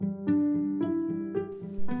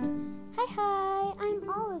Hi, I'm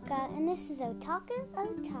Oluka, and this is Otaku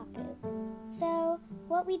Otaku. So,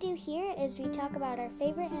 what we do here is we talk about our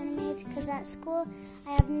favorite animes, because at school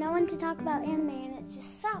I have no one to talk about anime, and it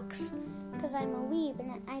just sucks, because I'm a weeb,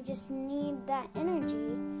 and I just need that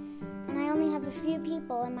energy. And I only have a few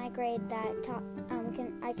people in my grade that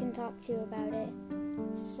I can talk to about it.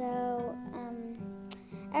 So,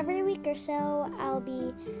 every week or so, I'll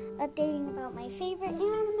be updating about my favorite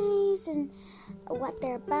animes and what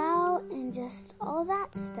they're about and just all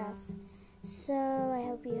that stuff. So I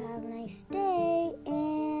hope you have a nice day,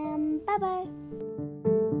 and bye-bye.